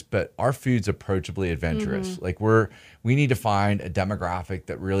adventurous, but our food's approachably adventurous. We need to find a demographic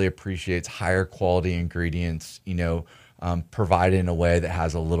that really appreciates higher quality ingredients, provided in a way that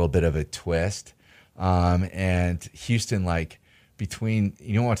has a little bit of a twist. And Houston, between,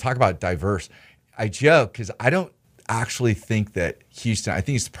 want to talk about diverse. I joke because I don't actually think that Houston, I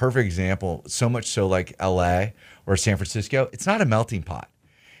think it's the perfect example, so much so like LA or San Francisco, it's not a melting pot.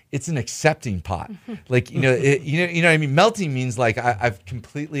 It's an accepting pot. What I mean? Melting means I've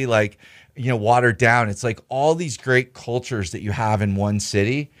completely watered down. It's all these great cultures that you have in one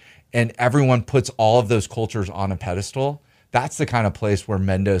city, and everyone puts all of those cultures on a pedestal. That's the kind of place where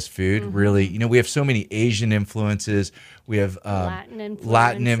Mendo's food really, we have so many Asian influences. We have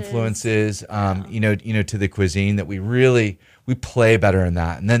Latin influences, to the cuisine that we play better in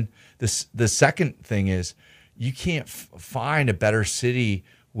that. And then the second thing is you can't find a better city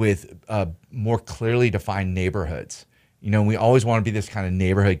with more clearly defined neighborhoods. We always want to be this kind of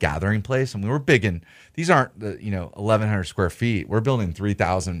neighborhood gathering place. And we're big in, these aren't the, 1,100 square feet. We're building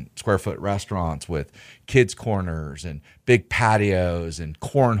 3,000 square foot restaurants with kids corners and big patios and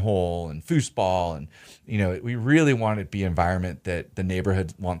cornhole and foosball. And, we really want it to be an environment that the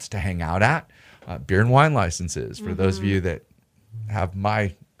neighborhood wants to hang out at. Beer and wine licenses for those of you that have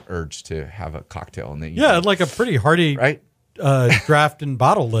my urge to have a cocktail. And a pretty hearty, right? Draft and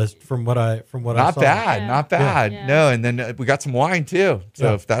bottle list from what I saw. Not bad. Yeah. No, and then we got some wine too.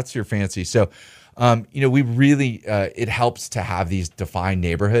 So if that's your fancy. So, we really it helps to have these defined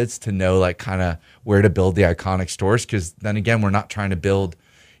neighborhoods to know kind of where to build the iconic stores, because then again, we're not trying to build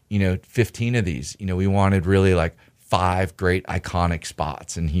 15 of these. We wanted really 5 great iconic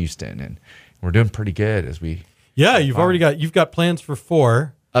spots in Houston, and we're doing pretty good as we. Yeah, you've got plans for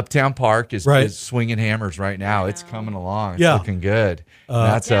 4. Uptown Park is swinging hammers right now. It's coming along. It's looking good.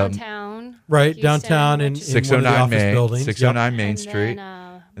 That's downtown. Houston, downtown in 609 Main buildings. 609 Main Street.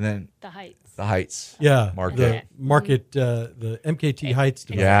 And then the Heights. The Heights. Yeah. Market. The MKT Heights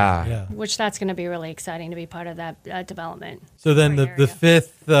development. Yeah. Which that's going to be really exciting to be part of that development. So then the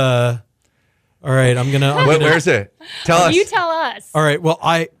 5th, all right, I'm going to. Where's it? Tell us. You tell us. All right. Well,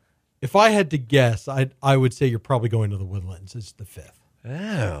 if I had to guess, I would say you're probably going to the Woodlands. It's the 5th.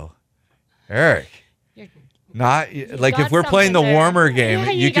 Oh, Eric. Not if we're something playing the there. warmer game,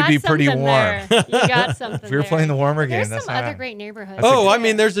 you could be pretty warm. There. You got something. If we were playing the warmer game, there's that's some not other great neighborhoods.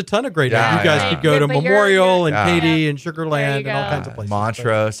 There's a ton of great. Yeah, you guys could go to But Memorial you're- and Katy and Sugar There Land you and all go. kinds of places.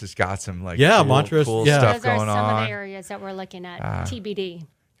 Montrose has got some Montrose, cool yeah. stuff Those are going some on. of the areas that we're looking at. TBD.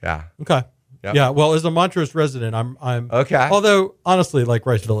 Yeah. Okay. Yep. Yeah. Well, as a Montrose resident, I'm Okay. Although honestly, like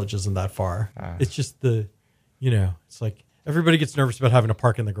Rice Village isn't that far. It's just it's like everybody gets nervous about having to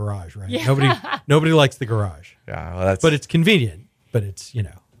park in the garage, right? Yeah. Nobody likes the garage. Yeah, well, But it's convenient. But it's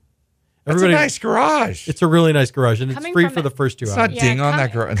that's a nice garage. It's a really nice garage, and it's Coming free from for the first 2 It's hours. not ding on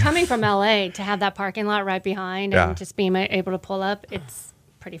that garage. Coming from LA to have that parking lot right behind Yeah. and just being able to pull up, it's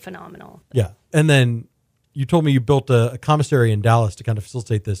pretty phenomenal. Yeah, and then you told me you built a commissary in Dallas to kind of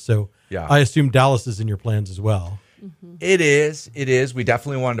facilitate this. So Yeah. I assume Dallas is in your plans as well. It is. We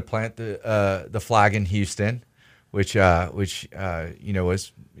definitely wanted to plant the flag in Houston, which was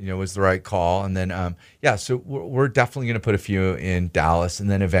the right call. And then so we're definitely going to put a few in Dallas, and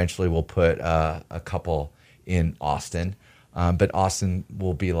then eventually we'll put a couple in Austin. But Austin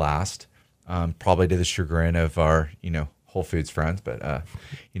will be last, probably to the chagrin of our Whole Foods friends. But that's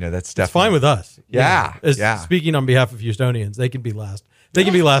definitely It's fine with us. Yeah, yeah. Speaking on behalf of Houstonians, they can be last. They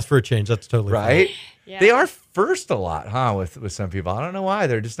can be last for a change. That's totally right. fine. Yeah. They are first a lot, huh? With some people, I don't know why.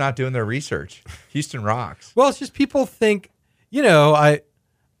 They're just not doing their research. Houston rocks. Well, it's just people think, I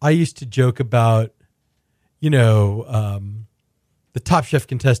used to joke about, the Top Chef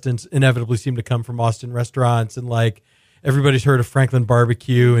contestants inevitably seem to come from Austin restaurants, and like everybody's heard of Franklin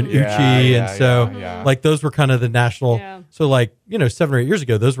Barbecue and Uchi, and so like those were kind of the national. Yeah. So like 7 or 8 years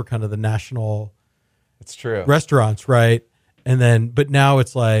ago, those were kind of the national It's true. restaurants, right? And then, but now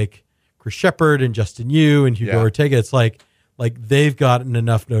it's like Chris Shepard and Justin Yu and Hugo Ortega. It's like they've gotten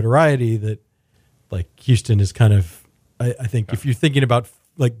enough notoriety that like Houston is kind of, I think if you're thinking about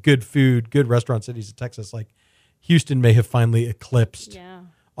like good food, good restaurant cities in Texas, like Houston may have finally eclipsed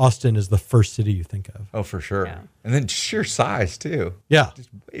Austin as the first city you think of. Oh, for sure. Yeah. And then sheer size too. Yeah. Just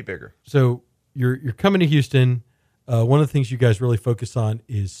way bigger. So you're coming to Houston. One of the things you guys really focus on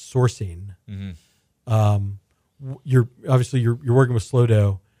is sourcing. You're working with Slow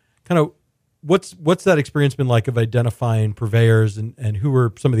Dough. Kind of what's that experience been like of identifying purveyors and who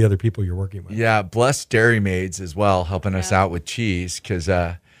are some of the other people you're working with? Yeah, blessed Dairy Maids as well, helping us out with cheese because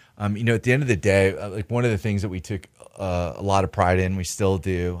at the end of the day, like one of the things that we took a lot of pride in, we still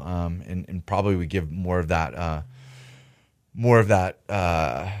do, and probably we give more of that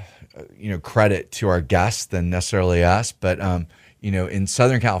credit to our guests than necessarily us, but in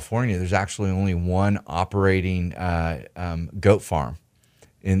Southern California, there's actually only one operating goat farm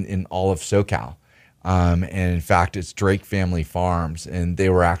in all of SoCal. And in fact, it's Drake Family Farms, and they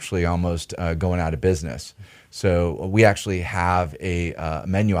were actually almost going out of business. So we actually have a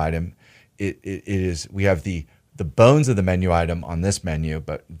menu item. We have the bones of the menu item on this menu,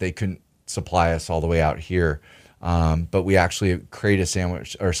 but they couldn't supply us all the way out here. But we actually created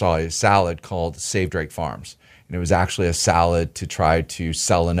a salad called Save Drake Farms. And it was actually a salad to try to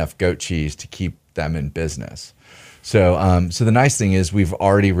sell enough goat cheese to keep them in business. So the nice thing is we've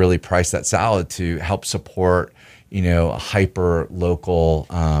already really priced that salad to help support, a hyper local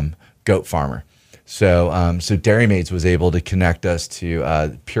goat farmer. So Dairy Maids was able to connect us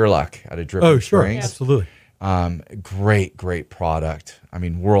to Pure Luck out of Dripping Springs. Absolutely. Great product. I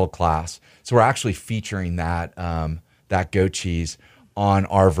mean, world class. So we're actually featuring that goat cheese on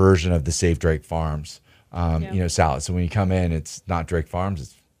our version of the Save Drake Farms, salad. So when you come in, it's not Drake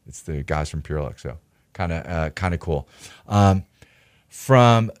Farms, it's the guys from Pure Luck. So kind of cool.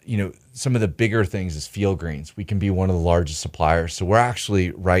 From some of the bigger things is field greens. We can be one of the largest suppliers. So we're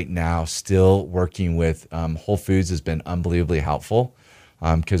actually right now still working with Whole Foods has been unbelievably helpful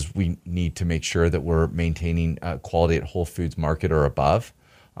because we need to make sure that we're maintaining quality at Whole Foods market or above,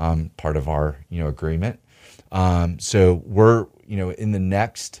 part of our agreement. So we're in the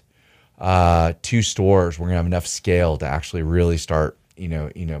next 2 stores, we're gonna have enough scale to actually really start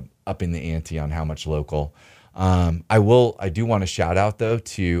upping the ante on how much local. I do want to shout out though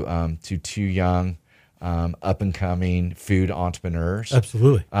to 2 young up and coming food entrepreneurs.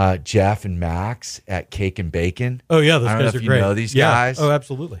 Absolutely. Jeff and Max at Cake and Bacon. Oh yeah, those I don't guys know are if great. you know these guys. Oh,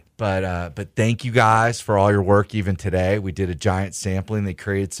 absolutely. But thank you guys for all your work even today. We did a giant sampling. They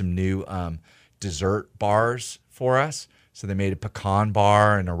created some new dessert bars for us. So they made a pecan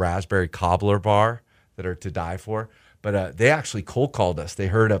bar and a raspberry cobbler bar that are to die for. But they actually cold called us. They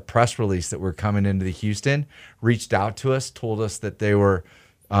heard a press release that we're coming into the Houston, reached out to us, told us that they were,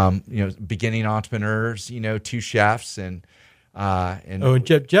 beginning entrepreneurs, 2 chefs, and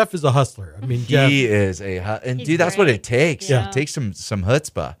Jeff is a hustler. I mean, Jeff, he is He's that's what great. it takes. Yeah. It takes some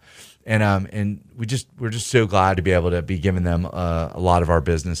chutzpah, and we're just so glad to be able to be giving them a lot of our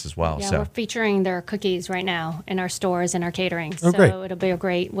business as well. Yeah, So we're featuring their cookies right now in our stores and our catering. Oh, so great. it'll be a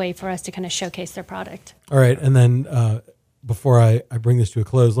great way for us to kind of showcase their product. All right, and then before I bring this to a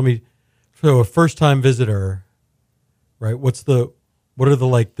close, so a first time visitor, right? What's the What are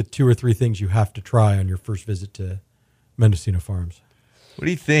the 2 or 3 things you have to try on your first visit to Mendocino Farms? What do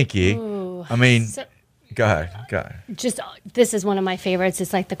you think, E? Ooh. I mean, So- go ahead. Just this is one of my favorites.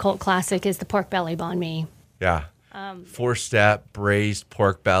 It's like the cult classic is the pork belly banh mi. Yeah. 4-step braised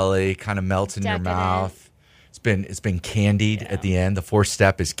pork belly, kind of melts in your Decadent. mouth. It's been candied at the end. The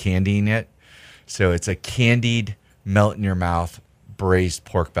 4-step is candying it. So it's a candied melt in your mouth braised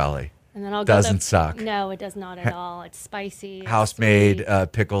pork belly. And then I'll Doesn't suck. No, it does not at all. It's spicy. it's House made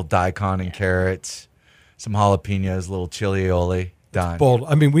sweet. pickled daikon and carrots, some jalapenos, a little chili aioli. Done. Bold.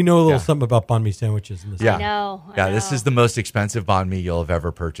 I mean, we know a little Yeah. something about banh mi sandwiches in this. Yeah. I know. This is the most expensive banh mi you'll have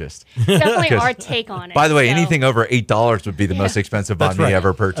ever purchased. definitely our take on it. By the way, so- anything over $8 would be the most expensive banh That's mi right.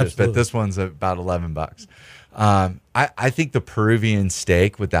 ever purchased. Absolutely. But this one's about $11. I think the Peruvian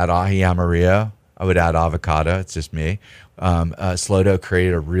steak with that ají amarillo, I would add avocado. It's just me. Slodo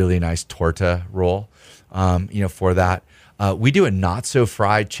created a really nice torta roll, for that. We do a not so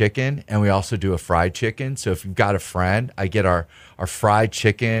fried chicken, and we also do a fried chicken. So if you've got a friend, I get our fried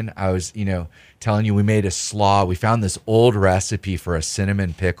chicken. I was, telling you we made a slaw. We found this old recipe for a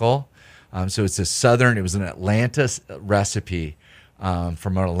cinnamon pickle. So it was an Atlanta recipe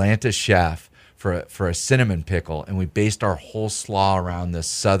from an Atlanta chef for a cinnamon pickle, and we based our whole slaw around this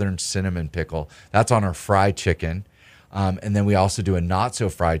southern cinnamon pickle. That's on our fried chicken. And then we also do a not so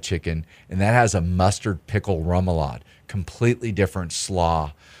fried chicken, and that has a mustard pickle remoulade, completely different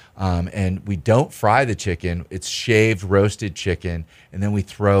slaw. And we don't fry the chicken. It's shaved, roasted chicken. And then we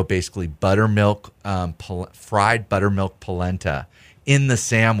throw basically buttermilk, fried buttermilk polenta in the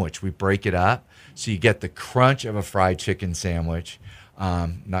sandwich. We break it up. So you get the crunch of a fried chicken sandwich.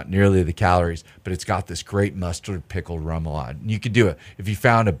 Not nearly the calories, but it's got this great mustard pickled remoulade. And you could do it if you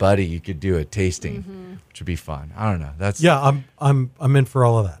found a buddy. You could do a tasting, which would be fun. I don't know. That's I'm in for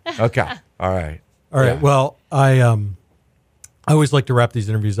all of that. okay. All right. All right. Yeah. Well, I always like to wrap these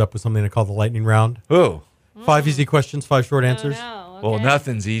interviews up with something I call the lightning round. Ooh. 5 easy questions, 5 short answers. No, Well, okay.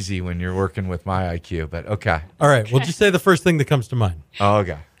 nothing's easy when you're working with my IQ, but okay. All right. Well, just say the first thing that comes to mind. Oh,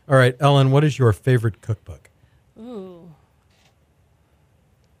 okay. All right, Ellen, what is your favorite cookbook? Ooh.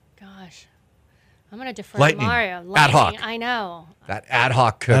 Gosh. I'm going to defer Lightning. to Mario. Ad Lightning. hoc. I know. That ad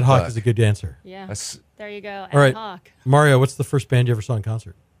hoc cookbook. Ad hoc is a good answer. Yeah. That's- There you go. All right, Ad hoc. Mario, what's the first band you ever saw in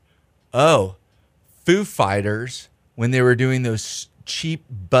concert? Oh, Foo Fighters, when they were doing those cheap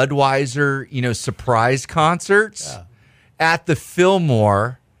Budweiser, surprise concerts at the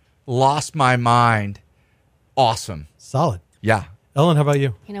Fillmore, lost my mind. Awesome. Solid. Yeah. Ellen, how about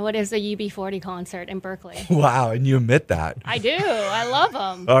you? You know what is a UB40 concert in Berkeley? Wow. And you admit that. I do. I love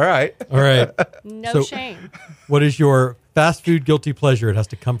them. All right. All right. No So- shame. What is your fast food guilty pleasure? It has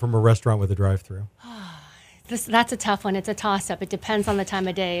to come from a restaurant with a drive-through. That's a tough one. It's a toss-up. It depends on the time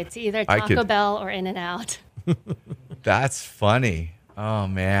of day. It's either I Taco could- Bell or In-N-Out. That's funny. Oh,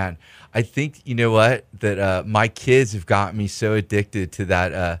 man. I think, you know what? That my kids have got me so addicted to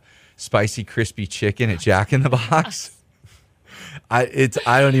that spicy, crispy chicken at Jack in the Box. I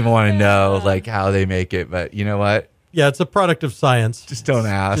don't even want to know how they make it, but you know what? Yeah, it's a product of science. Just don't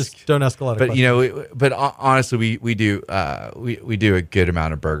ask. Just don't ask a lot of But questions. honestly, we do a good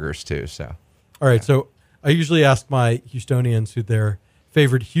amount of burgers too. So All right, so I usually ask my Houstonians who their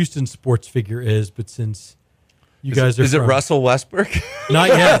favorite Houston sports figure is, but since you guys are is it from- Russell Westbrook? Not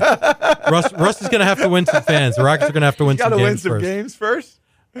yet. Russ is going to have to win some fans. The Rockets are going to have to win Got some to games win some first. games first.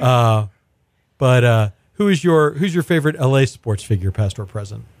 But who's your favorite LA sports figure, past or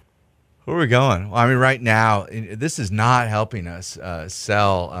present? Where are we going? Well, I mean, right now, this is not helping us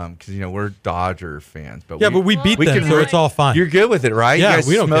sell because we're Dodger fans. But Yeah, but we beat them, can so re- it's all fine. You're good with it, right? Yeah, you guys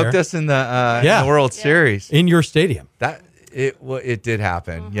we don't smoked care. us in the World Series. In your stadium. That it did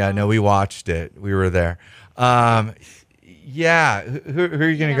happen. Yeah, no, we watched it. We were there. Yeah, who are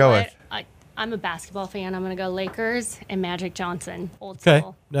you going to go with? I'm a basketball fan. I'm going to go Lakers and Magic Johnson. Old Okay,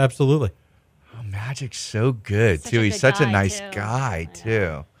 school. absolutely. Oh, Magic's so good Such too. a He's good such a guy, nice too. guy I know.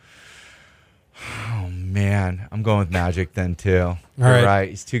 too. Oh man, I'm going with Magic then too. All You're right. right.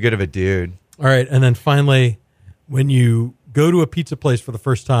 He's too good of a dude. All right, and then finally, when you go to a pizza place for the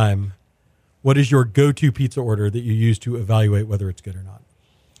first time, what is your go-to pizza order that you use to evaluate whether it's good or not?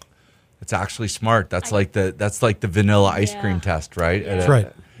 It's actually smart. That's like the vanilla ice Yeah. cream test, right? Yeah. That's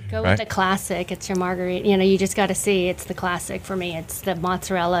right. Go Right. with the classic. It's your margarita. You just got to see. It's the classic for me. It's the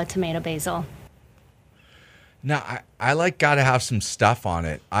mozzarella, tomato, basil. No, I gotta have some stuff on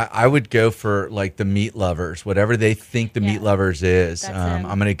it. I would go for like the meat lovers, whatever they think the Yeah. meat lovers is. That's I'm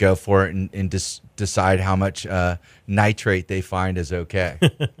it. gonna go for it and decide how much nitrate they find is okay.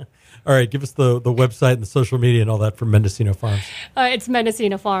 All right, give us the website and the social media and all that for Mendocino Farms. It's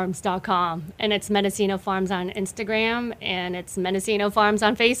MendocinoFarms.com, and it's Mendocino Farms on Instagram, and it's Mendocino Farms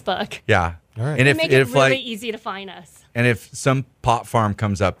on Facebook. Yeah. All right. And We make it really easy to find us. and if some pot farm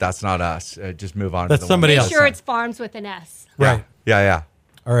comes up, that's not us. Just move on. That's to the somebody one else. Make sure it's farms with an S. Right. Yeah.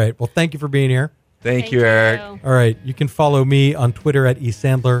 All right. Well, thank you for being here. Thank you, Eric. All right. You can follow me on Twitter at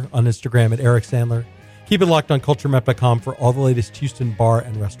eSandler, on Instagram at Eric Sandler. Keep it locked on CultureMap.com for all the latest Houston bar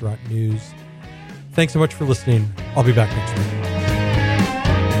and restaurant news. Thanks so much for listening. I'll be back next week.